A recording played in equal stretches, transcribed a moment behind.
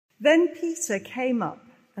Then Peter came up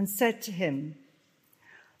and said to him,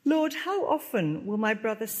 "Lord, how often will my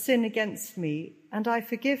brother sin against me and I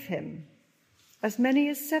forgive him? As many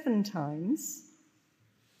as 7 times?"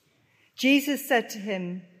 Jesus said to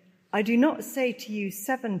him, "I do not say to you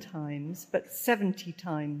 7 times, but 70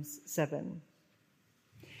 times 7.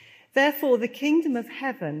 Therefore, the kingdom of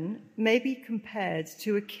heaven may be compared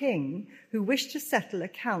to a king who wished to settle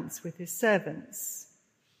accounts with his servants.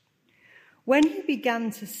 When he began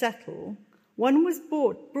to settle, one was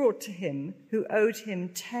brought to him who owed him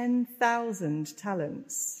 10,000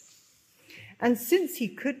 talents. And since he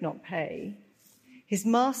could not pay, his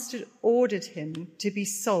master ordered him to be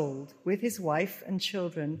sold with his wife and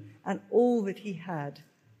children and all that he had,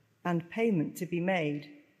 and payment to be made.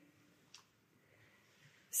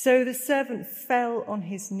 So the servant fell on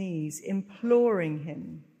his knees, imploring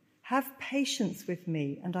him, 'Have patience with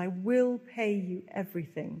me, and I will pay you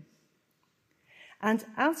everything.' And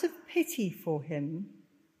out of pity for him,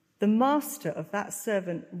 the master of that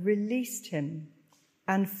servant released him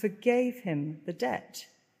and forgave him the debt.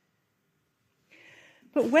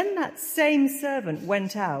 But when that same servant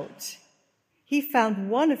went out, he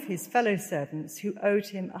found one of his fellow servants who owed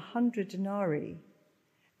him 100 denarii,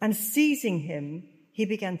 and seizing him, he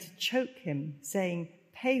began to choke him, saying,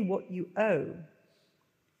 'Pay what you owe.'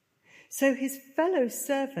 So his fellow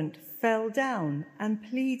servant fell down and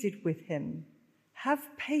pleaded with him,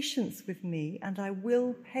 'Have patience with me, and I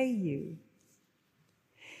will pay you.'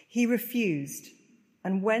 He refused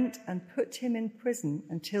and went and put him in prison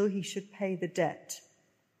until he should pay the debt.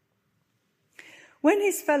 When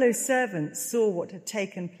his fellow servants saw what had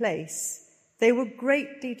taken place, they were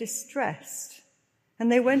greatly distressed,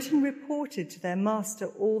 and they went and reported to their master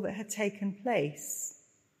all that had taken place.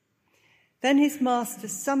 Then his master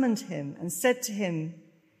summoned him and said to him,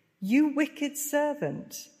 'You wicked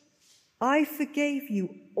servant, I forgave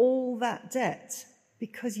you all that debt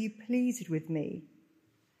because you pleaded with me.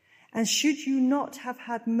 And should you not have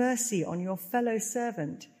had mercy on your fellow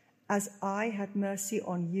servant as I had mercy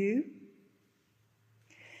on you?'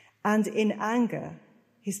 And in anger,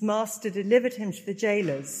 his master delivered him to the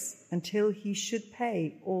jailers until he should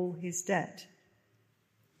pay all his debt.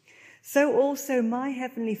 So also my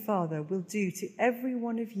heavenly Father will do to every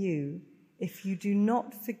one of you if you do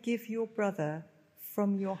not forgive your brother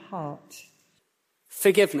from your heart."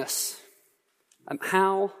 Forgiveness.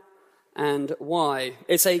 How and why?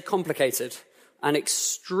 It's a complicated and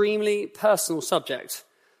extremely personal subject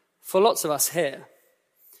for lots of us here.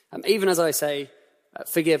 Even as I say,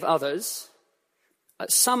 forgive others,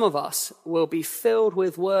 some of us will be filled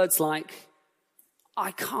with words like,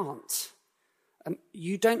 "I can't,"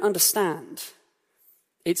 "You don't understand,"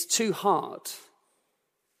 "It's too hard."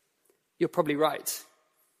 You're probably right.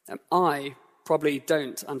 I probably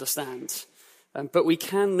don't understand. But we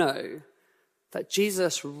can know that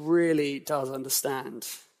Jesus really does understand.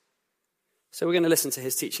 So we're going to listen to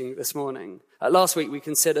his teaching this morning. Last week we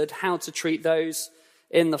considered how to treat those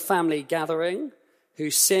in the family gathering who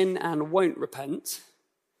sin and won't repent.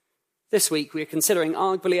 This week we are considering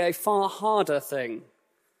arguably a far harder thing: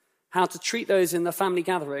 how to treat those in the family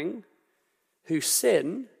gathering who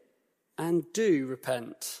sin and do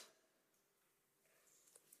repent.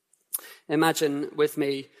 Imagine with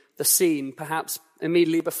me the scene perhaps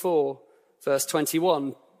immediately before verse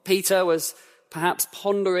 21. Peter was perhaps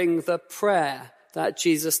pondering the prayer that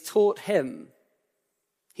Jesus taught him.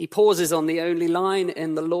 He pauses on the only line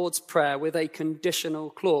in the Lord's Prayer with a conditional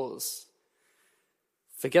clause.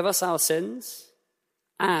 Forgive us our sins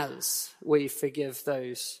as we forgive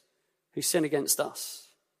those who sin against us.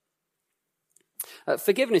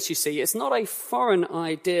 Forgiveness, you see, it's not a foreign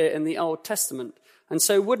idea in the Old Testament, and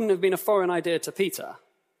so wouldn't have been a foreign idea to Peter.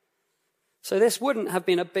 So this wouldn't have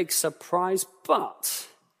been a big surprise, but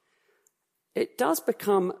it does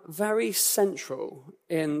become very central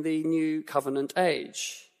in the new covenant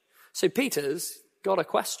age. So Peter's got a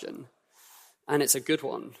question, and it's a good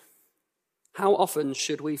one. How often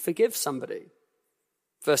should we forgive somebody?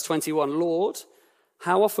 Verse 21, "Lord,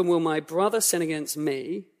 how often will my brother sin against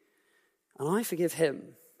me, and I forgive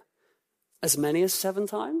him? As many as 7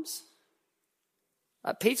 times?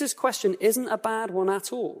 Peter's question isn't a bad one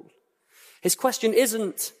at all. His question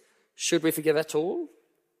isn't, should we forgive at all?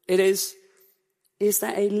 It is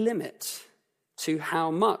there a limit to how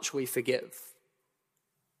much we forgive?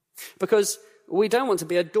 Because we don't want to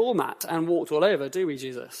be a doormat and walked all over, do we,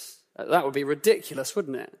 Jesus? That would be ridiculous,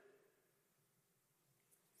 wouldn't it?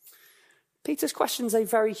 Peter's question is a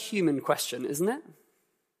very human question, isn't it?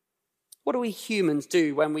 What do we humans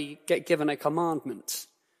do when we get given a commandment?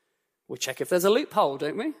 We check if there's a loophole,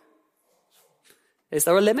 don't we? Is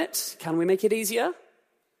there a limit? Can we make it easier?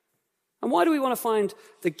 And why do we want to find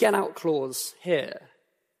the get out clause here?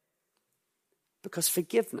 Because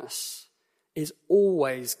forgiveness is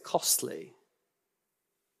always costly.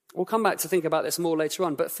 We'll come back to think about this more later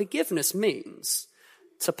on, but forgiveness means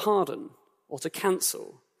to pardon or to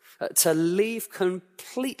cancel, to leave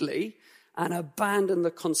completely and abandon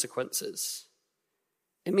the consequences.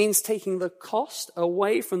 It means taking the cost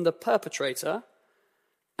away from the perpetrator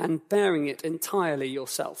and bearing it entirely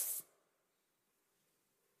yourself.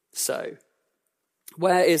 So,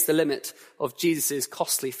 where is the limit of Jesus'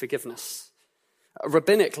 costly forgiveness?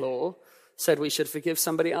 Rabbinic law said we should forgive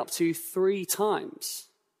somebody up to 3 times.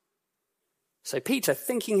 So Peter,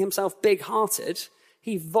 thinking himself big-hearted,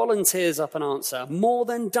 he volunteers up an answer, more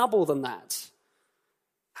than double than that.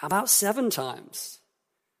 How about 7 times?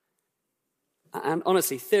 And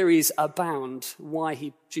honestly, theories abound why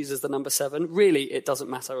he chooses the number 7. Really, it doesn't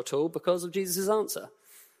matter at all because of Jesus' answer.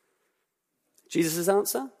 Jesus'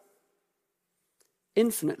 answer?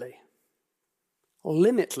 Infinitely.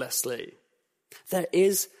 Limitlessly. There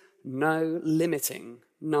is no limiting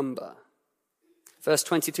number. Verse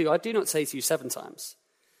 22, I do not say to you 7 times,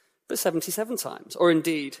 but 77 times. Or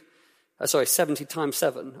indeed, 70 times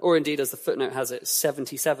 7. Or indeed, as the footnote has it,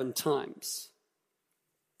 77 times.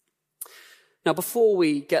 Now, before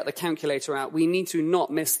we get the calculator out, we need to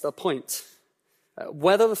not miss the point.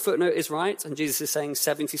 Whether the footnote is right, and Jesus is saying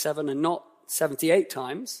 77 and not 78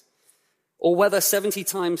 times, or whether 70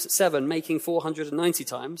 times 7 making 490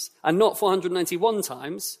 times, and not 491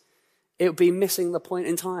 times, it would be missing the point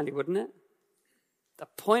entirely, wouldn't it? The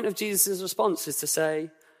point of Jesus' response is to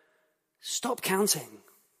say, stop counting.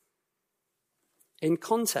 In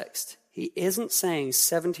context, he isn't saying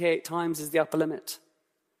 78 times is the upper limit.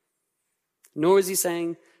 Nor is he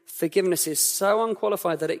saying forgiveness is so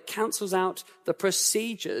unqualified that it cancels out the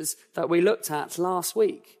procedures that we looked at last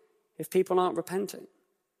week if people aren't repenting.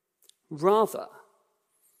 Rather,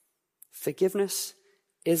 forgiveness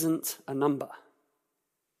isn't a number.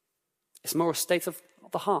 It's more a state of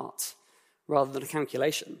the heart rather than a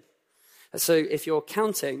calculation. So if you're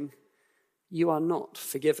counting, you are not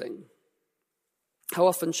forgiving. How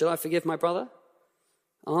often should I forgive my brother?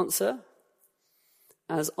 Answer,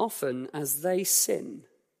 as often as they sin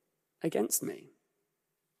against me.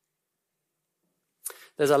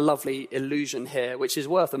 There's a lovely illusion here, which is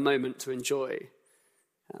worth a moment to enjoy.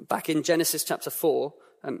 Back in Genesis chapter 4,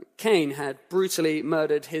 Cain had brutally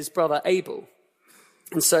murdered his brother Abel.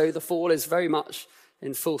 And so the fall is very much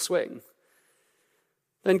in full swing.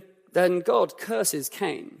 Then God curses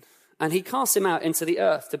Cain, and he casts him out into the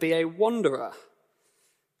earth to be a wanderer.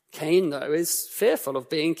 Cain, though, is fearful of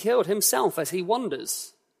being killed himself as he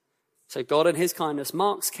wanders. So God in his kindness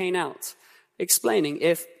marks Cain out, explaining,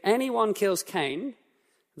 if anyone kills Cain,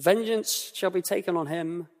 vengeance shall be taken on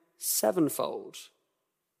him 7-fold.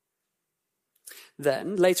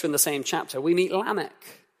 Then, later in the same chapter, we meet Lamech,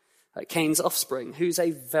 Cain's offspring, who's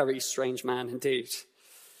a very strange man indeed.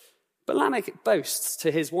 But Lamech boasts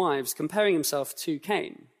to his wives, comparing himself to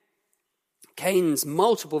Cain. Cain's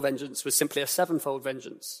multiple vengeance was simply a 7-fold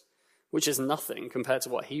vengeance, which is nothing compared to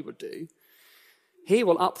what he would do. He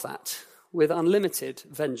will up that with unlimited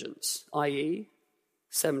vengeance, i.e.,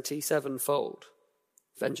 77-fold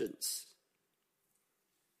vengeance.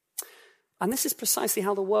 And this is precisely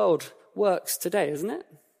how the world works today, isn't it?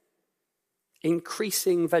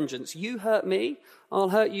 Increasing vengeance. You hurt me, I'll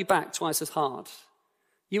hurt you back twice as hard.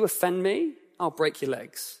 You offend me, I'll break your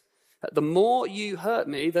legs. The more you hurt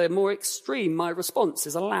me, the more extreme my response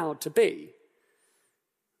is allowed to be.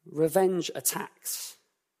 Revenge attacks.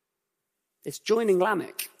 It's joining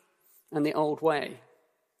Lamech and the old way.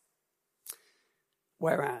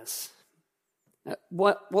 Whereas,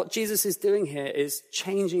 what Jesus is doing here is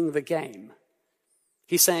changing the game.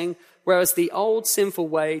 He's saying, whereas the old sinful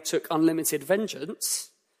way took unlimited vengeance,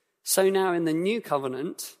 so now in the new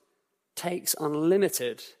covenant takes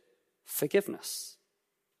unlimited forgiveness.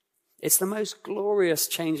 It's the most glorious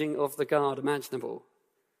changing of the guard imaginable.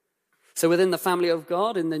 So within the family of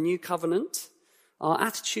God, in the new covenant, our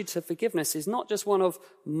attitude to forgiveness is not just one of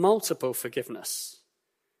multiple forgiveness,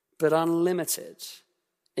 but unlimited,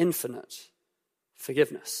 infinite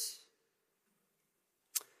forgiveness.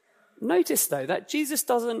 Notice, though, that Jesus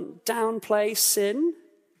doesn't downplay sin.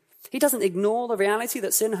 He doesn't ignore the reality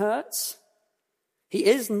that sin hurts. He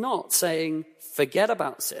is not saying, forget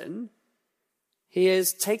about sin. He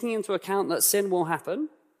is taking into account that sin will happen,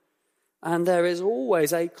 and there is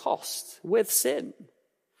always a cost with sin.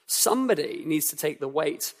 Somebody needs to take the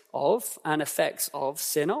weight of and effects of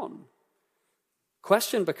sin on.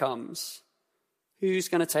 Question becomes, who's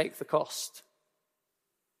going to take the cost?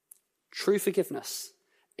 True forgiveness,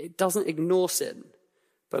 it doesn't ignore sin,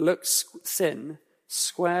 but look sin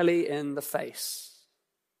squarely in the face.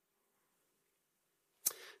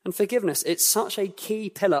 And forgiveness, it's such a key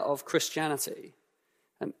pillar of Christianity.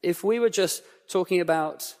 And if we were just talking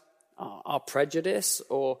about our prejudice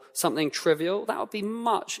or something trivial, that would be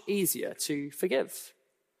much easier to forgive.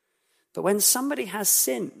 But when somebody has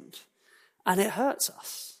sinned and it hurts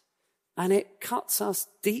us and it cuts us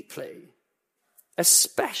deeply,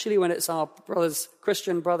 especially when it's our brothers,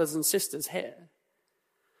 Christian brothers and sisters here,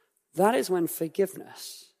 that is when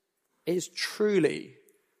forgiveness is truly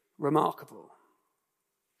remarkable.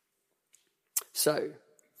 So,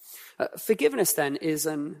 forgiveness then is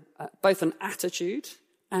both an attitude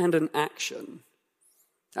and an action.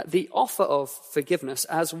 The offer of forgiveness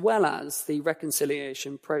as well as the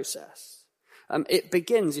reconciliation process. It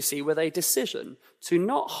begins, you see, with a decision to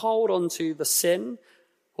not hold on to the sin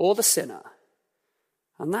or the sinner.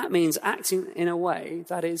 And that means acting in a way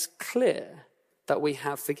that is clear that we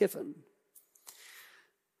have forgiven.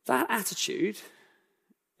 That attitude,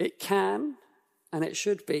 it can and it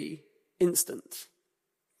should be instant.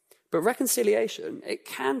 But reconciliation, it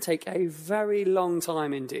can take a very long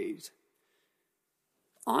time indeed.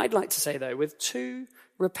 I'd like to say, though, with two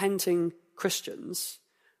repenting Christians,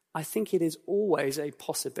 I think it is always a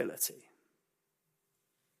possibility.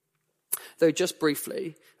 Though just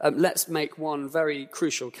briefly, let's make one very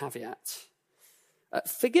crucial caveat.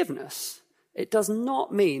 Forgiveness, it does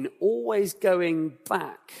not mean always going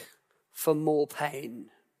back for more pain.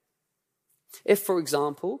 If, for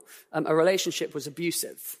example, a relationship was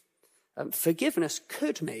abusive, forgiveness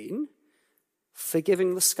could mean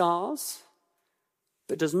forgiving the scars,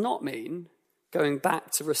 but does not mean going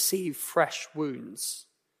back to receive fresh wounds.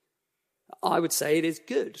 I would say it is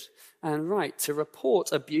good and right to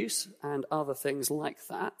report abuse and other things like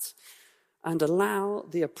that and allow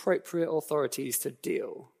the appropriate authorities to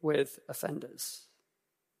deal with offenders.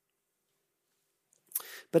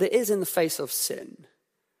 But it is in the face of sin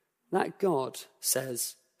that God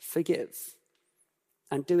says, forgive,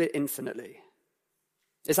 and do it infinitely.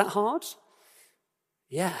 Is that hard?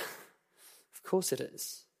 Yeah, of course it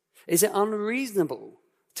is. Is it unreasonable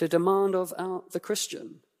to demand of the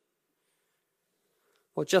Christian?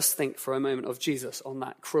 Well, just think for a moment of Jesus on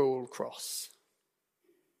that cruel cross.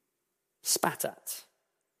 Spat at,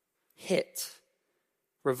 hit,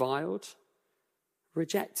 reviled,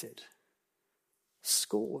 rejected,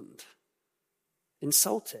 scorned,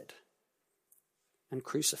 insulted, and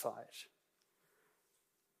crucified.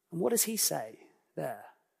 And what does he say there?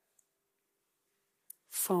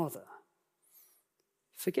 Father,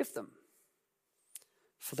 forgive them,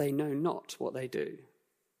 for they know not what they do.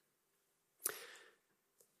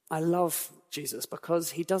 I love Jesus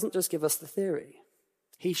because he doesn't just give us the theory.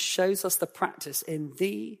 He shows us the practice in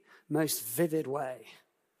the most vivid way.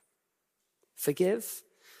 Forgive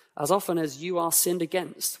as often as you are sinned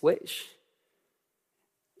against, which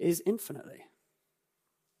is infinitely.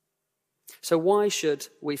 So why should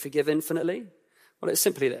we forgive infinitely? Well, it's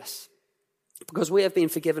simply this. Because we have been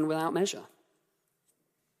forgiven without measure.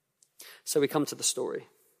 So we come to the story.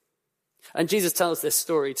 And Jesus tells this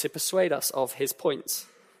story to persuade us of his points.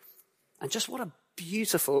 And just what a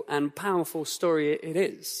beautiful and powerful story it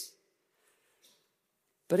is.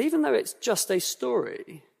 But even though it's just a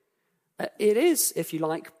story, it is, if you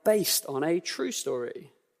like, based on a true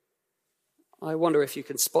story. I wonder if you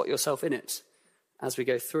can spot yourself in it as we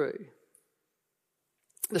go through.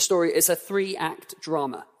 The story is a 3-act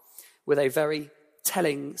drama with a very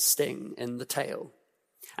telling sting in the tale.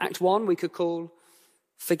 Act 1 we could call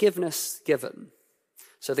Forgiveness Given.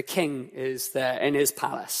 So the king is there in his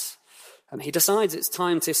palace. And he decides it's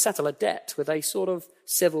time to settle a debt with a sort of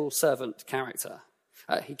civil servant character.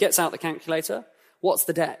 He gets out the calculator. What's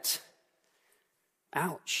the debt?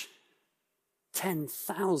 Ouch.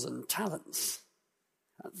 10,000 talents.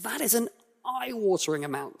 That is an eye-watering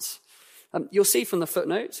amount. You'll see from the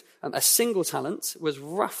footnote, a single talent was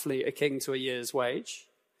roughly akin to a year's wage.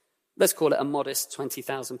 Let's call it a modest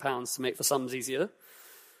 £20,000 to make the sums easier.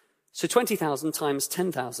 So 20,000 times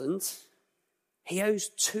 10,000, he owes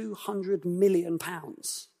 £200 million.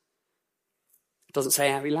 It doesn't say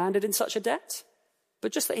how he landed in such a debt,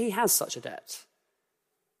 but just that he has such a debt.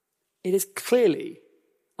 It is clearly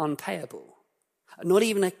unpayable. Not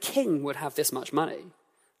even a king would have this much money,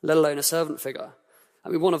 let alone a servant figure. I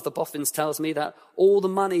mean, one of the boffins tells me that all the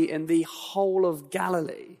money in the whole of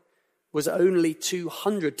Galilee was only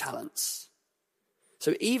 200 talents.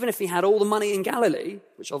 So even if he had all the money in Galilee,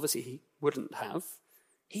 which obviously he wouldn't have,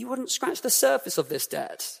 he wouldn't scratch the surface of this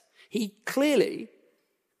debt. He clearly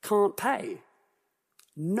can't pay.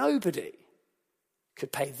 Nobody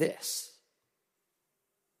could pay this.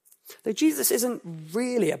 Though Jesus isn't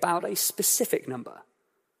really about a specific number.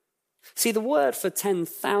 See, the word for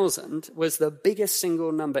 10,000 was the biggest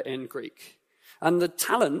single number in Greek, and the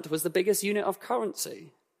talent was the biggest unit of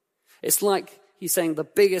currency. It's like he's saying the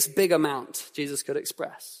big amount Jesus could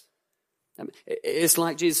express. It's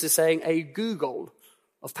like Jesus is saying a Google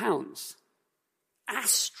of pounds.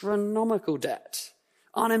 Astronomical debt,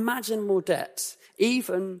 unimaginable debt,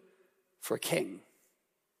 even for a king.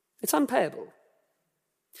 It's unpayable.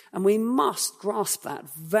 And we must grasp that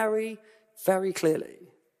very, very clearly,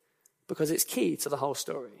 because it's key to the whole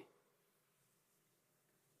story.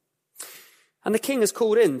 And the king has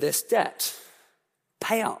called in this debt.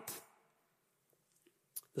 Pay up.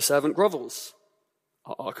 The servant grovels.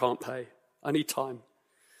 I can't pay. I need time.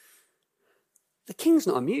 The king's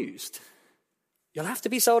not amused. You'll have to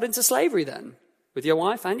be sold into slavery then, with your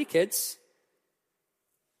wife and your kids.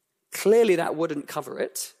 Clearly that wouldn't cover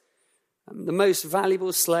it. The most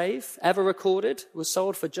valuable slave ever recorded was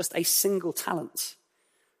sold for just a single talent.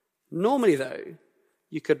 Normally, though,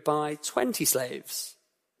 you could buy 20 slaves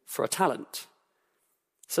for a talent.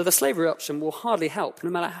 So the slavery option will hardly help, no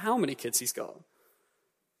matter how many kids he's got.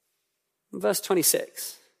 Verse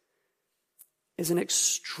 26 is an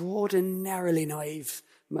extraordinarily naive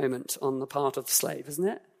moment on the part of the slave, isn't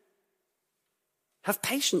it? Have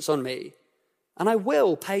patience on me, and I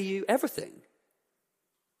will pay you everything.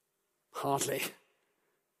 Hardly.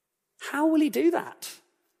 How will he do that?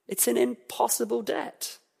 It's an impossible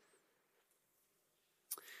debt.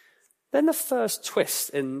 Then the first twist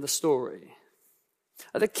in the story.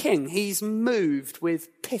 The king, he's moved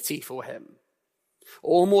with pity for him.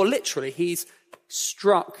 Or more literally, he's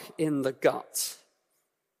struck in the gut.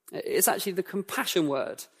 It's actually the compassion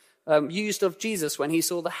word used of Jesus when he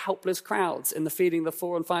saw the helpless crowds in the feeding the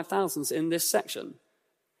 4,000 and 5,000 in this section.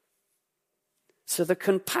 So the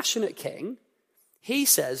compassionate king, he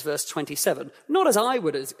says, verse 27, not as I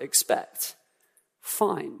would expect,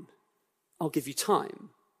 fine, I'll give you time.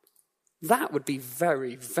 That would be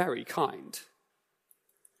very, very kind.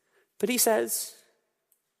 But he says,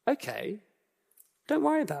 okay, don't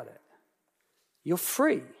worry about it. You're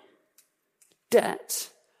free. Debt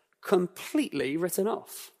completely written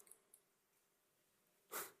off.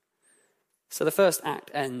 So the first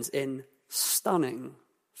act ends in stunning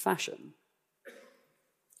fashion.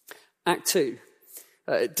 Act 2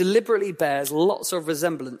 deliberately bears lots of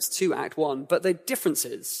resemblance to Act 1, but the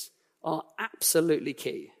differences are absolutely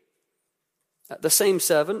key. The same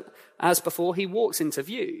servant, as before, he walks into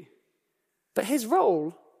view, but his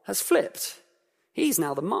role has flipped. He's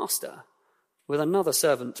now the master, with another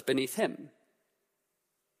servant beneath him.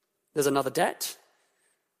 There's another debt,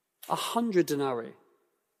 100 denarii.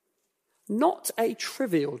 Not a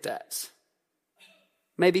trivial debt.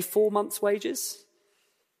 Maybe 4 months' wages,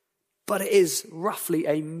 but it is roughly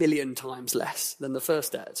 1,000,000 times less than the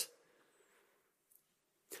first debt.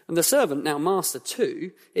 And the servant, now master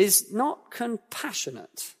too, is not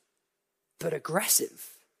compassionate, but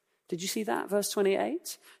aggressive. Did you see that, verse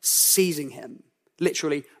 28? Seizing him,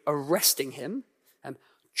 literally arresting him,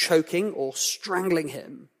 choking or strangling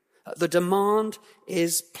him. The demand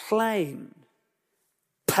is plain.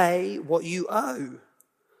 Pay what you owe.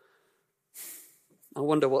 I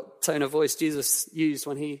wonder what tone of voice Jesus used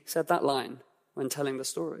when he said that line when telling the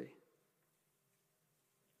story.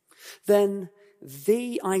 Then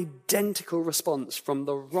the identical response from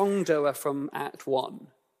the wrongdoer from Act 1.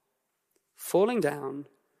 Falling down,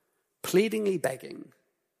 pleadingly begging,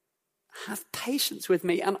 have patience with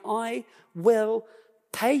me and I will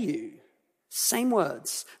pay you. Same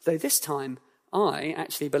words, though this time I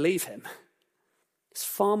actually believe him. It's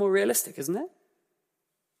far more realistic, isn't it?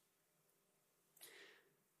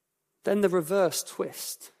 Then the reverse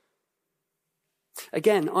twist.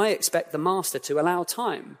 Again, I expect the master to allow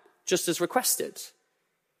time, just as requested.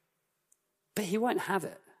 But he won't have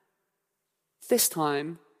it. This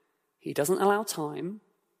time, he doesn't allow time,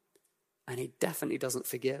 and he definitely doesn't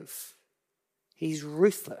forgive. He's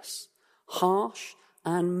ruthless, harsh,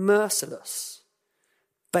 and merciless.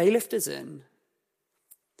 Bailiff is in.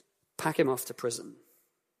 Pack him off to prison.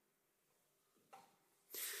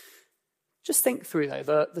 Just think through,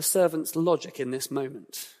 though, the servant's logic in this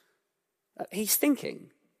moment. He's thinking,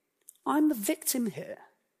 I'm the victim here,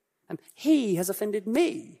 and he has offended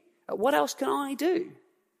me. What else can I do?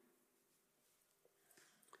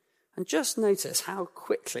 And just notice how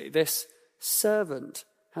quickly this servant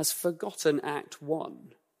has forgotten Act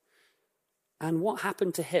 1 and what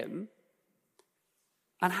happened to him,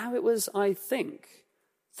 and how it was, I think,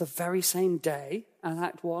 the very same day as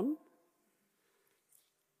Act 1.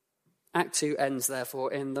 Act 2 ends,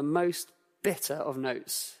 therefore, in the most bitter of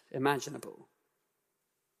notes imaginable.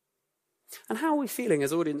 And how are we feeling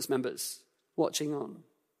as audience members watching on?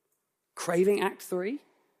 Craving Act 3?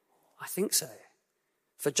 I think so.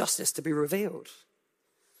 For justice to be revealed.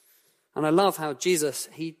 And I love how Jesus,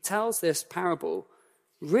 he tells this parable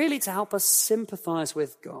really to help us sympathize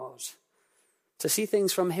with God, to see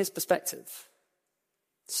things from his perspective.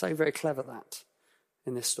 So very clever that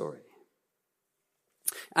in this story.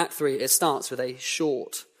 Act 3, it starts with a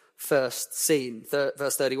short first scene,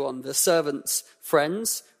 verse 31. The servants'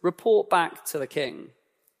 friends report back to the king.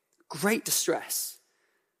 Great distress.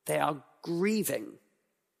 They are grieving.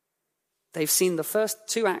 They've seen the first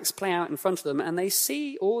 2 acts play out in front of them, and they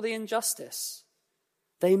see all the injustice.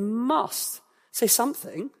 They must say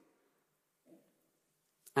something.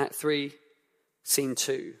 Act 3, scene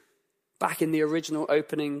 2. Back in the original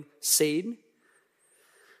opening scene,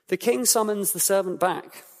 the king summons the servant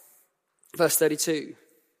back. Verse 32.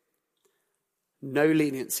 No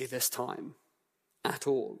leniency this time at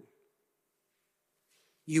all.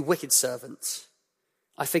 You wicked servants,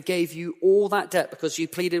 I forgave you all that debt because you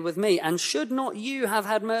pleaded with me. And should not you have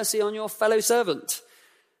had mercy on your fellow servant,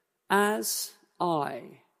 as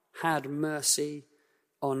I had mercy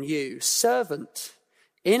on you? Servant,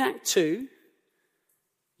 in Act 2,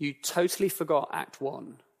 you totally forgot Act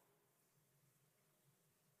 1.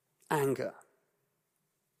 Anger.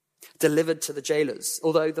 Delivered to the jailers,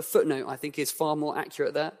 although the footnote, I think, is far more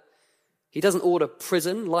accurate there. He doesn't order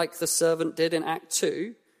prison like the servant did in Act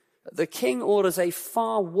 2. The king orders a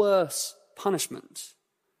far worse punishment.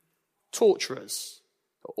 Torturers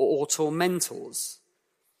or tormentors.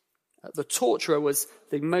 The torturer was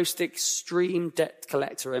the most extreme debt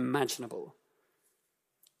collector imaginable.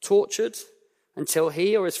 Tortured until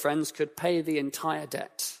he or his friends could pay the entire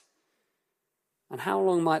debt. And how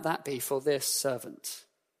long might that be for this servant?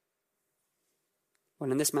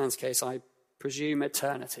 Well, in this man's case, I presume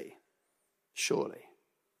eternity, surely.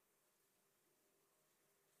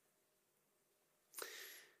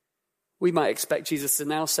 We might expect Jesus to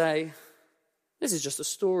now say, this is just a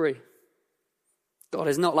story. God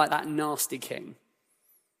is not like that nasty king.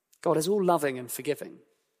 God is all loving and forgiving.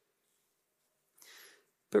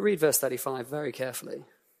 But read verse 35 very carefully.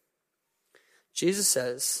 Jesus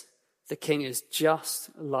says the king is just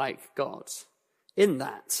like God in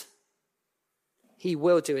that he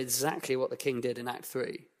will do exactly what the king did in Act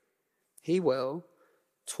 3. He will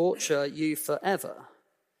torture you forever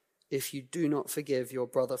if you do not forgive your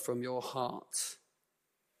brother from your heart.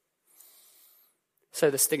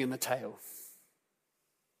 So the sting in the tail.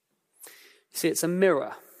 You see, it's a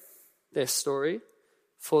mirror, this story,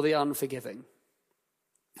 for the unforgiving.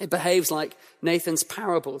 It behaves like Nathan's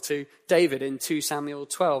parable to David in 2 Samuel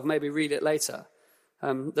 12. Maybe read it later.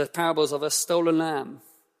 The parables of a stolen lamb.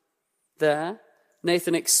 There,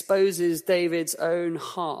 Nathan exposes David's own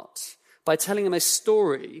heart by telling him a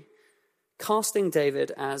story, casting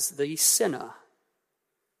David as the sinner,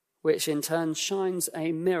 which in turn shines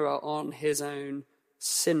a mirror on his own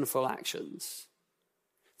sinful actions.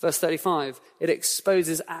 Verse 35, it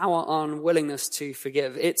exposes our unwillingness to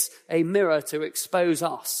forgive. It's a mirror to expose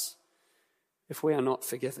us if we are not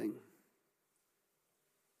forgiving.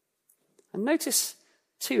 And notice,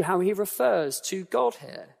 too, how he refers to God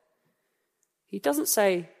here. He doesn't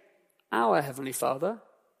say, our Heavenly Father,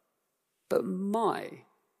 but my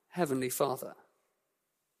Heavenly Father.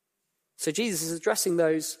 So Jesus is addressing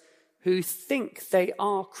those who think they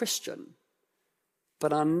are Christian,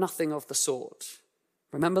 but are nothing of the sort.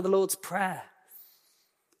 Remember the Lord's Prayer.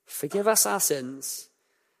 Forgive us our sins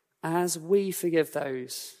as we forgive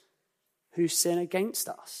those who sin against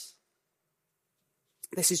us.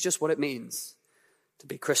 This is just what it means to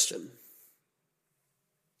be Christian.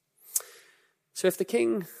 So if the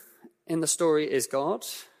king in the story is God,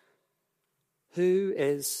 who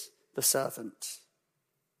is the servant?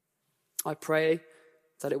 I pray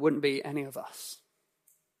that it wouldn't be any of us.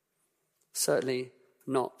 Certainly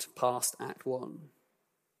not past Act 1.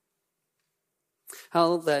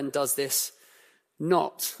 How then does this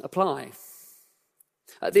not apply?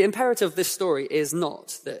 The imperative of this story is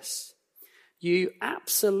not this. You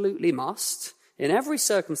absolutely must, in every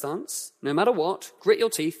circumstance, no matter what, grit your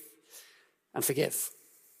teeth and forgive.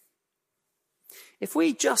 If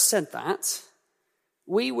we just said that,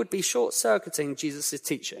 we would be short-circuiting Jesus'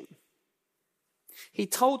 teaching. He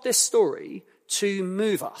told this story to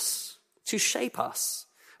move us, to shape us,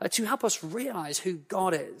 to help us realize who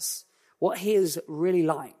God is, what he is really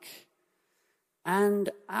like, and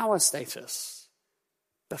our status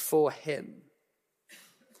before him.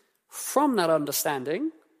 From that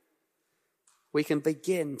understanding, we can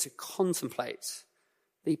begin to contemplate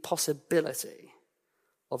the possibility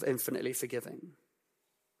of infinitely forgiving.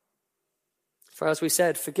 For as we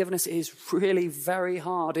said, forgiveness is really very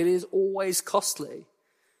hard. It is always costly.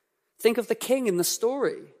 Think of the king in the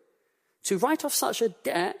story. To write off such a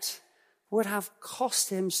debt would have cost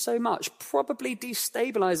him so much, probably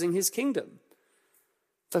destabilizing his kingdom.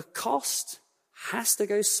 The cost has to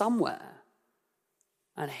go somewhere,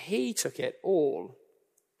 and he took it all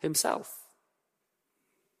himself.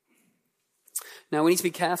 Now, we need to be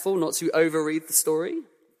careful not to overread the story.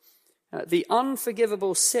 The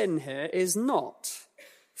unforgivable sin here is not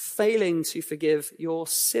failing to forgive your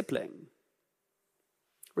sibling.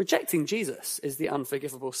 Rejecting Jesus is the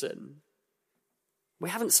unforgivable sin. We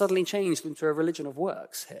haven't suddenly changed into a religion of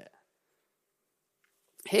works here.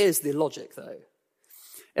 Here's the logic, though.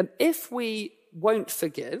 If we won't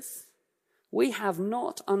forgive, we have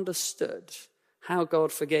not understood how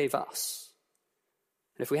God forgave us.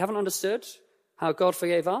 And if we haven't understood how God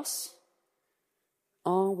forgave us,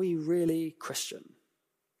 are we really Christian?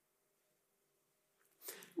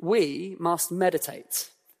 We must meditate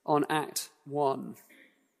on Act 1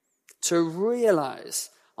 to realize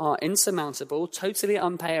our insurmountable, totally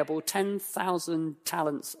unpayable 10,000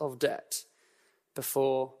 talents of debt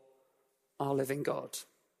before our living God.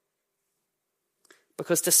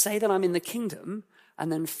 Because to say that I'm in the kingdom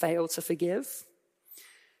and then fail to forgive,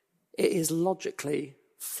 it is logically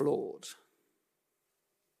flawed.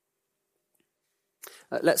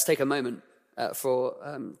 Let's take a moment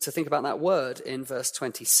to think about that word in verse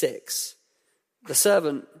 26. The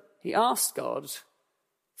servant, he asked God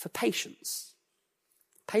for patience.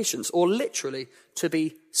 Patience, or literally, to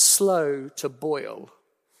be slow to boil.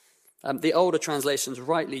 The older translations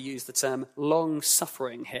rightly use the term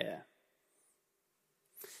long-suffering here.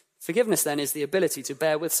 Forgiveness, then, is the ability to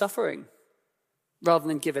bear with suffering rather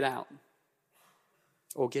than give it out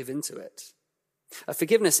or give into it.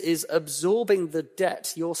 Forgiveness is absorbing the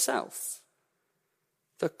debt yourself.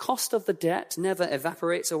 The cost of the debt never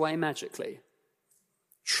evaporates away magically.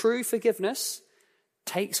 True forgiveness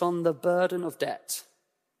takes on the burden of debt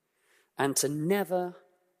and to never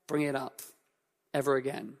bring it up ever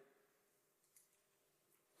again.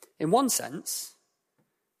 In one sense,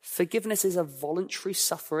 forgiveness is a voluntary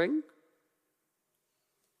suffering.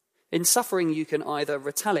 In suffering, you can either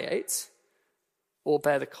retaliate or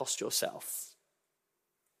bear the cost yourself.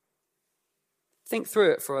 Think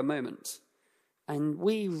through it for a moment, and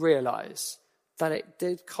we realize that it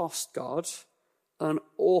did cost God an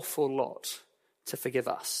awful lot to forgive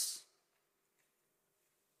us.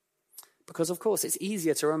 Because, of course, it's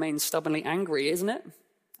easier to remain stubbornly angry, isn't it?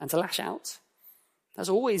 And to lash out. That's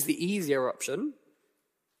always the easier option.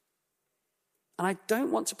 And I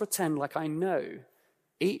don't want to pretend like I know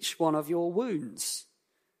each one of your wounds.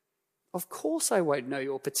 Of course I won't know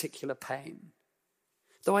your particular pain.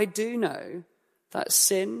 Though I do know that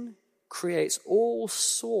sin creates all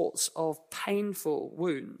sorts of painful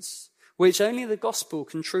wounds, which only the gospel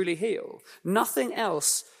can truly heal. Nothing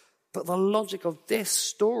else but the logic of this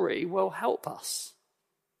story will help us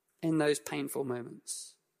in those painful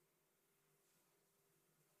moments.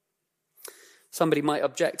 Somebody might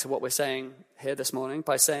object to what we're saying here this morning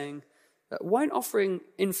by saying, won't offering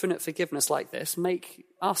infinite forgiveness like this make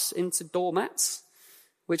us into doormats,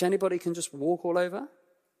 which anybody can just walk all over?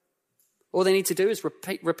 All they need to do is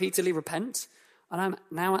repeatedly repent, and I'm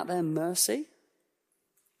now at their mercy?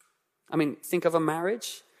 I mean, think of a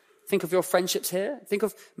marriage. Think of your friendships here. Think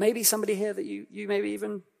of maybe somebody here that you maybe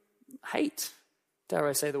even hate, dare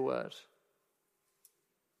I say the word.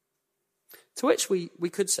 To which we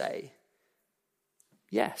could say,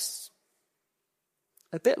 yes,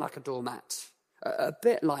 a bit like a doormat, a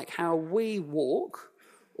bit like how we walk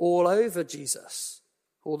all over Jesus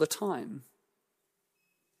all the time.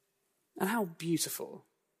 And how beautiful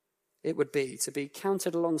it would be to be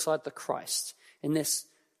counted alongside the Christ in this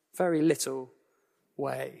very little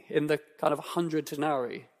way, in the kind of 100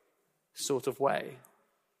 denarii sort of way.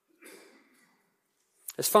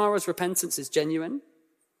 As far as repentance is genuine,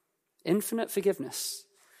 infinite forgiveness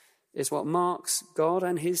is what marks God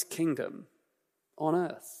and his kingdom on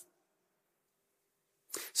earth.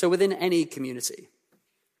 So within any community,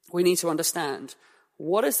 we need to understand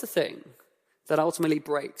what is the thing that ultimately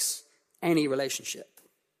breaks any relationship.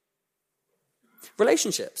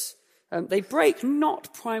 Relationships, they break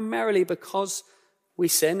not primarily because we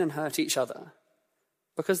sin and hurt each other,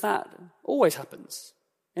 because that always happens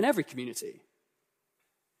in every community.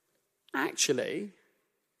 Actually,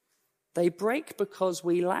 they break because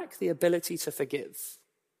we lack the ability to forgive.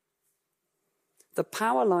 The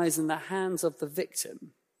power lies in the hands of the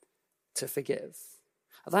victim to forgive.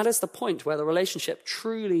 That is the point where the relationship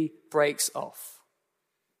truly breaks off.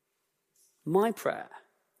 My prayer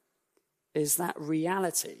is that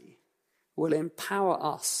reality will empower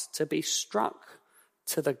us to be struck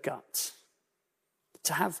to the gut,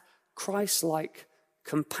 to have Christ-like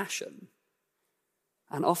compassion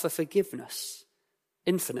and offer forgiveness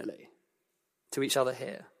infinitely to each other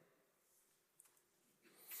here.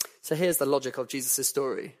 So here's the logic of Jesus'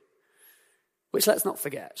 story, which, let's not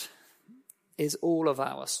forget, is all of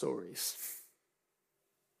our stories.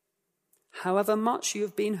 However much you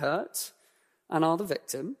have been hurt and are the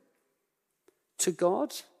victim, to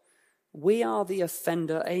God, we are the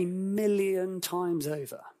offender 1,000,000 times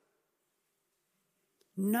over.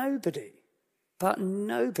 Nobody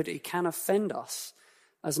can offend us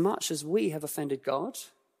as much as we have offended God.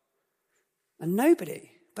 And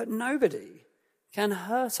nobody can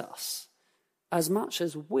hurt us as much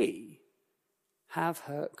as we have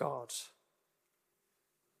hurt God.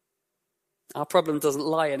 Our problem doesn't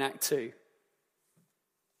lie in Act 2,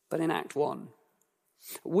 but in Act 1.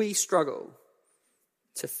 We struggle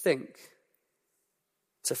to think,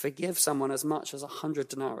 to forgive someone as much as 100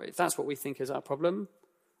 denarii. That's what we think is our problem.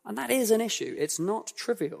 And that is an issue. It's not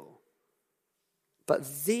trivial.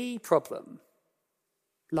 But the problem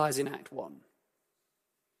lies in Act 1.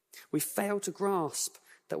 We fail to grasp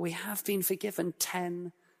that we have been forgiven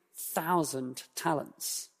 10,000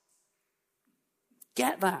 talents.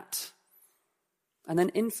 Get that. And then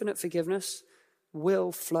infinite forgiveness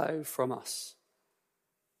will flow from us.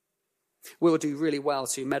 We'll do really well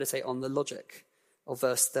to meditate on the logic of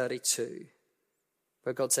verse 32,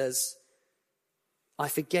 where God says, I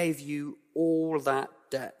forgave you all that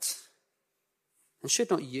debt. And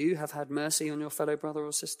should not you have had mercy on your fellow brother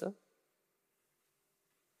or sister?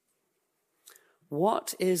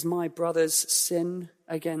 What is my brother's sin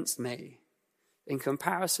against me in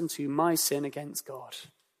comparison to my sin against God?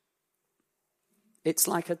 It's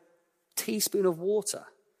like a teaspoon of water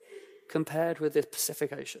compared with the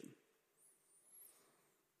Pacific Ocean.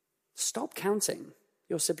 Stop counting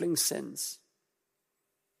your siblings' sins.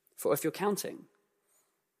 For if you're counting,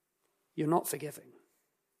 you're not forgiving.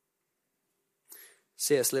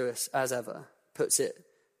 C.S. Lewis, as ever, puts it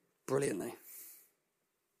brilliantly.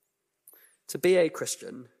 To be a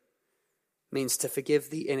Christian means to forgive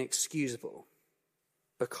the inexcusable,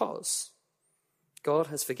 because God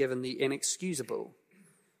has forgiven the inexcusable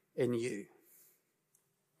in you.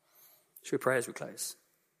 Should we pray as we close?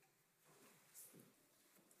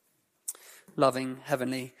 Loving,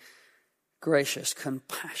 heavenly, gracious,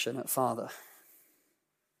 compassionate Father,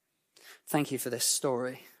 thank you for this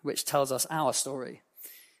story, which tells us our story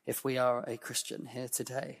if we are a Christian here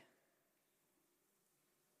today.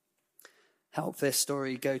 Help this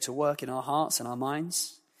story go to work in our hearts and our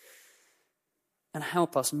minds, and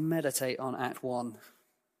help us meditate on Act 1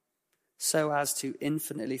 so as to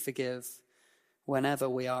infinitely forgive whenever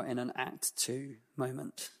we are in an Act 2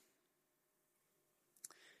 moment.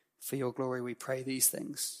 For your glory we pray these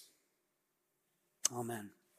things. Amen.